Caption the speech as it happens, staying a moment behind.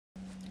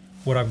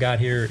What I've got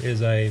here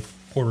is a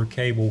Porter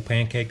Cable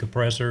Pancake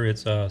compressor.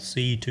 It's a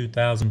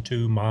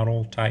C2002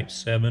 model Type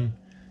 7.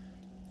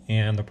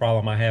 And the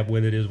problem I have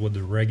with it is with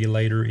the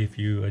regulator. If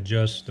you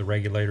adjust the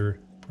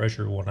regulator,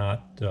 pressure will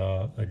not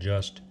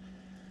adjust.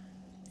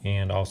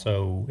 And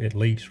also it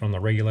leaks from the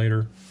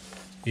regulator.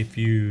 If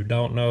you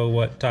don't know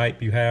what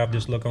type you have,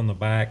 just look on the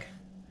back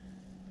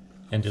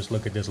and just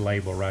look at this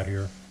label right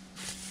here.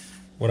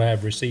 What I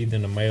have received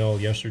in the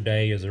mail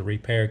yesterday is a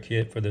repair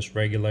kit for this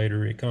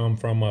regulator. It comes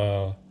from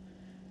a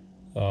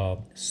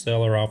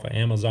seller off of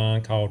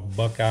Amazon called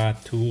Buckeye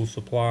Tool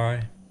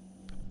Supply,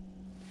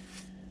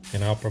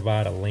 and I'll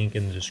provide a link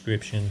in the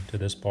description to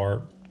this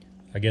part.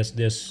 I guess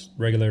this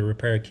regulator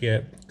repair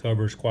kit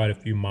covers quite a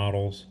few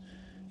models.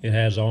 It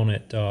has on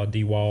it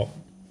DeWalt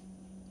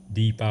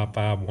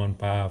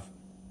D55155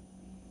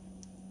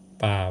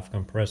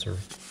 compressor.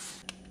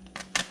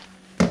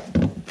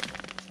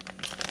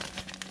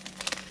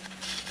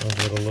 Comes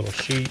with a little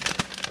sheet,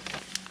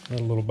 a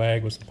little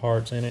bag with some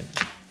parts in it,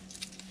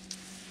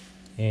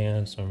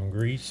 and some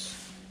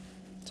grease.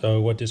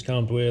 So what this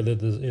comes with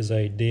is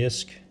a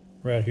disc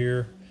right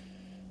here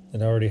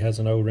that already has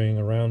an O-ring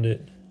around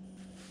it,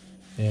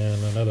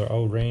 and another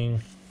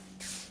O-ring,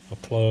 a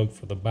plug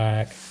for the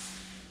back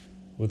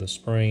with a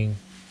spring,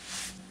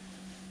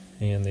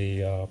 and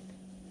the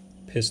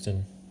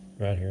piston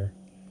right here,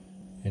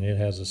 and it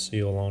has a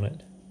seal on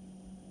it.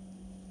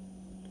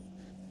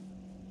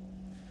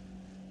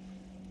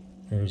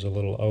 There's a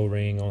little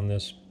O-ring on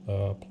this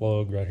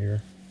plug right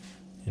here,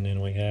 and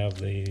then we have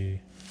the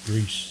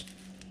grease.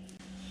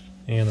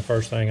 And the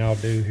first thing I'll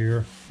do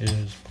here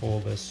is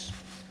pull this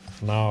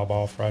knob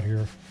off right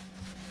here.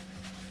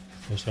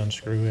 Just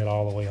unscrew it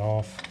all the way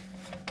off.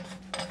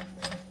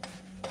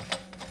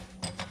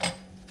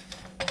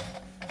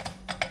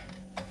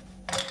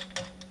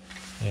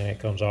 And it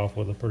comes off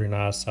with a pretty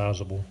nice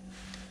sizable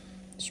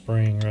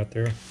spring right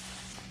there.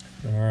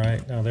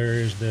 Alright, now there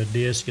is the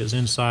disc is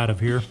inside of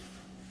here.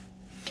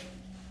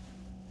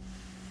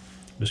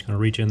 Just going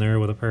to reach in there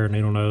with a pair of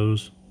needle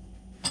nose.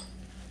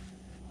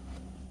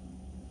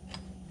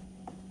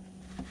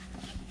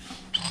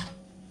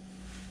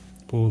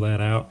 Pull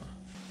that out.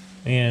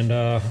 And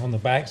on the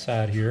back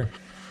side here,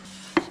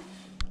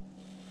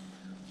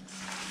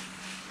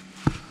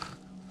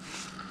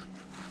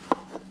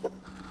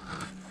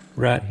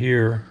 right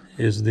here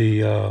is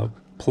the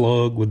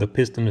plug with the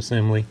piston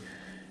assembly,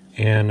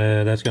 and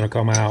that's going to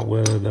come out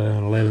with an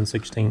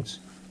 11/16.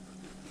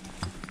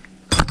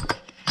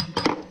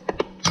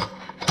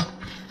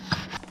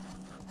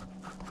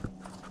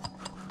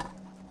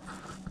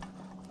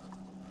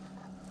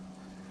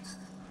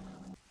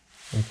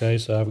 Okay,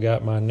 so I've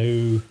got my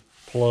new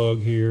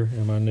plug here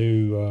and my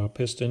new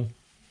piston.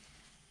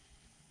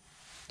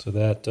 So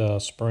that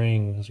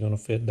spring is going to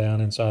fit down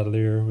inside of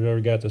there. We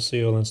already got the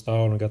seal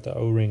installed and we got the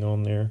O-ring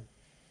on there.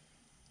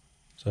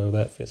 So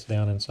that fits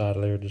down inside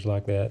of there just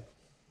like that.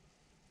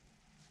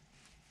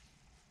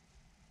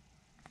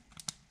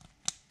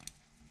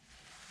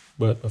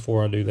 But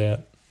before I do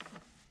that,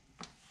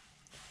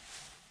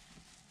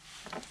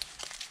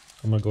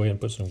 I'm going to go ahead and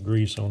put some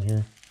grease on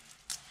here.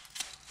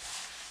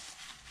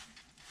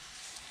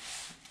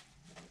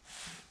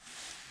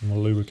 I'm going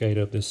to lubricate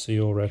up this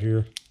seal right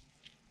here.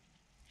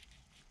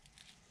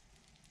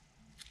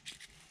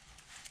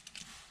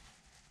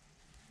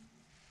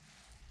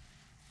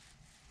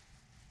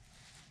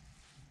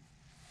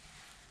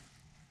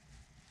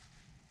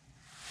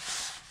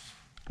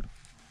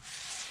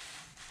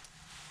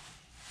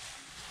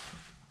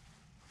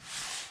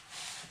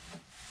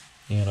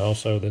 And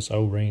also this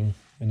O-ring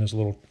and this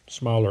little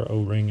smaller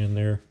O-ring in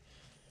there.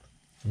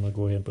 I'm going to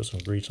go ahead and put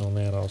some grease on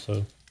that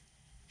also.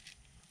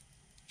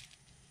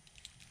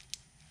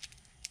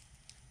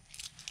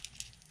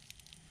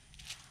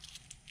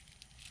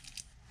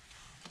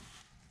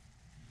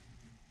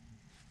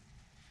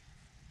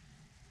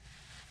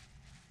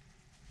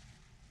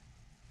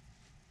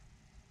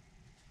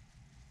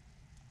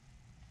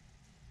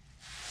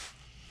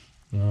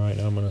 Alright,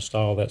 now I'm going to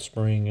install that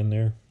spring in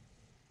there.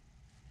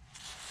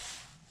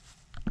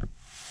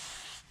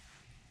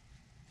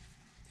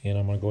 And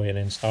I'm going to go ahead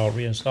and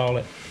reinstall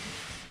it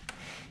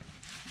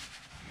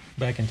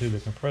back into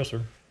the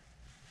compressor.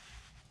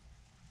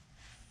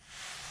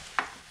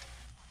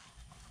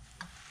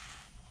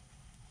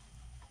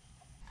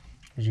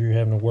 Because you're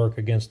having to work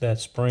against that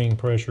spring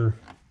pressure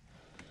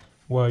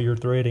while you're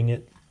threading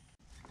it.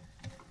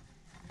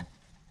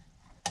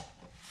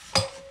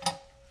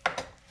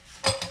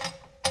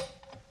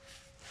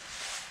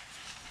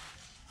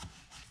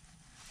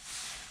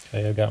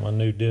 Okay, I've got my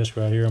new disc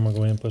right here. I'm going to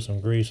go ahead and put some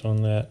grease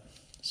on that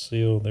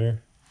seal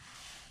there.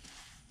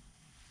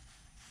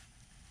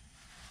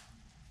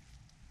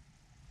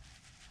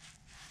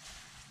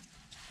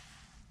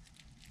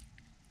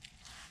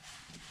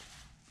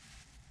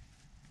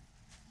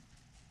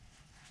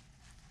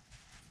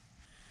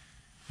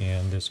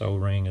 And this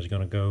O-ring is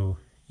going to go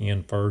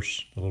in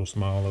first, the little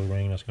small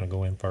O-ring that's going to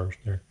go in first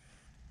there.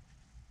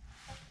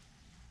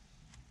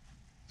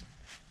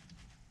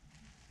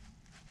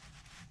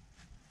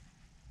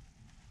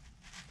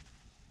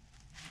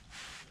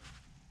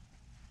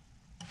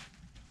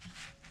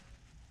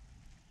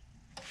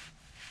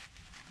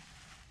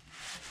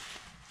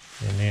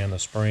 and the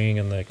spring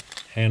and the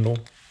handle,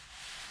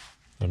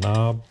 the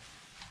knob.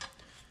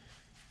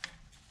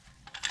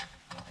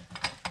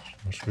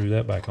 I'll screw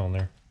that back on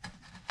there.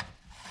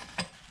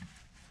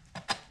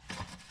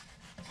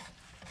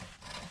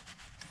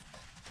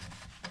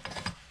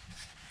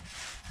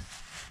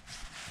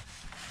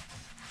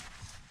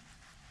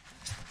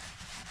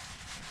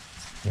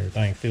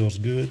 Everything feels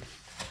good.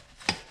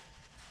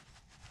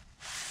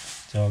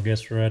 So I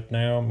guess right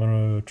now I'm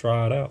gonna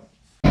try it out.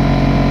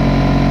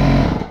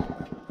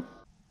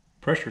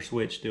 Pressure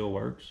switch still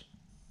works.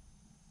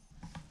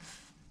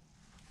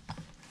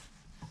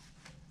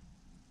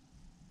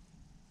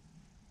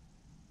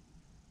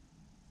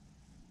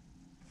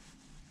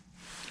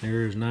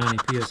 There's 90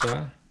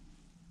 psi.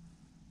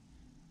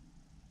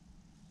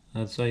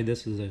 I'd say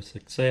this is a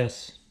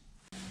success.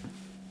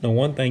 Now,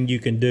 one thing you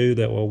can do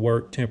that will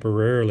work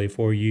temporarily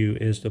for you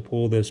is to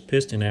pull this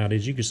piston out.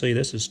 As you can see,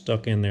 this is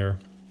stuck in there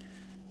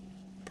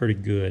pretty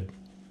good.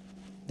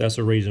 That's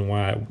the reason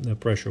why the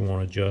pressure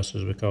won't adjust,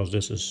 is because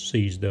this is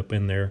seized up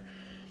in there.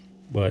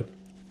 But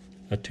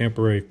a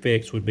temporary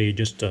fix would be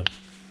just to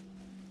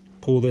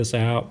pull this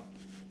out,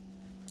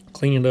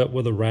 clean it up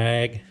with a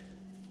rag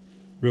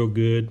real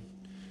good,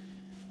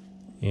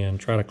 and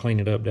try to clean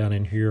it up down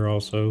in here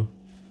also,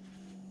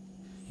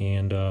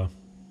 and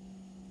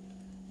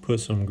put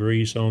some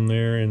grease on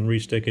there and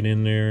re-stick it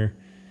in there,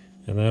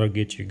 and that'll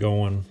get you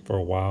going for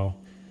a while.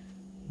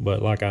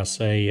 But like I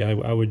say,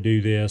 I would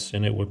do this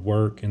and it would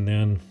work, and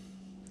then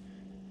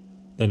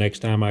the next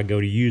time I go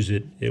to use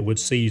it, it would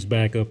seize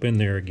back up in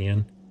there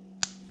again.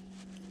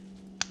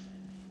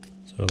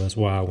 So that's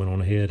why I went on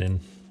ahead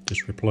and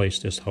just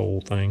replaced this whole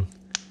thing.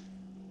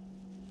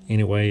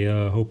 Anyway,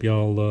 hope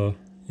y'all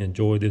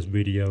enjoyed this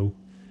video.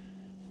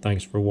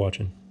 Thanks for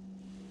watching.